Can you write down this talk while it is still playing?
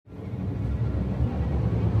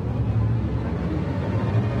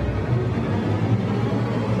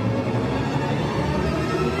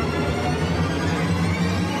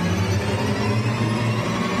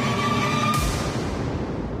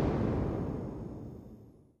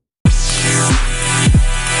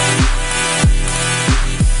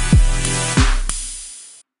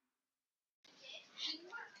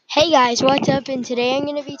Guys, what's up? And today I'm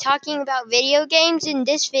going to be talking about video games, and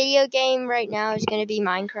this video game right now is going to be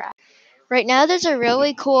Minecraft. Right now there's a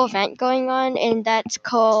really cool event going on, and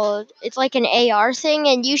it's like an AR thing,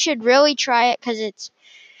 and you should really try it because it's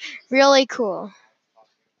really cool.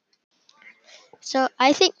 So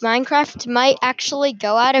I think Minecraft might actually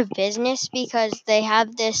go out of business because they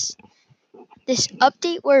have this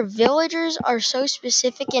update where villagers are so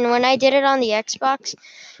specific, and when I did it on the Xbox,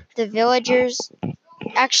 the villagers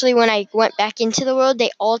actually, when I went back into the world, they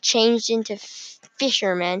all changed into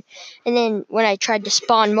fishermen. And then when I tried to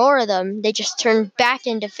spawn more of them, they just turned back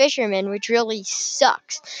into fishermen, which really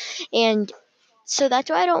sucks. And so that's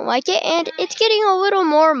why I don't like it. And it's getting a little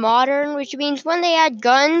more modern, which means when they add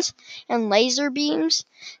guns and laser beams,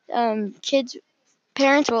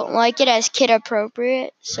 parents won't like it as kid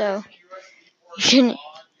appropriate. So you shouldn't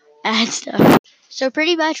add stuff. So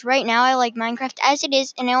pretty much right now I like Minecraft as it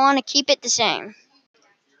is, and I want to keep it the same.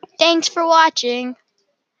 Thanks for watching.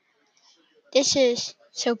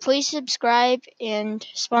 So please subscribe and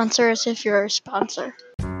sponsor us if you're a sponsor.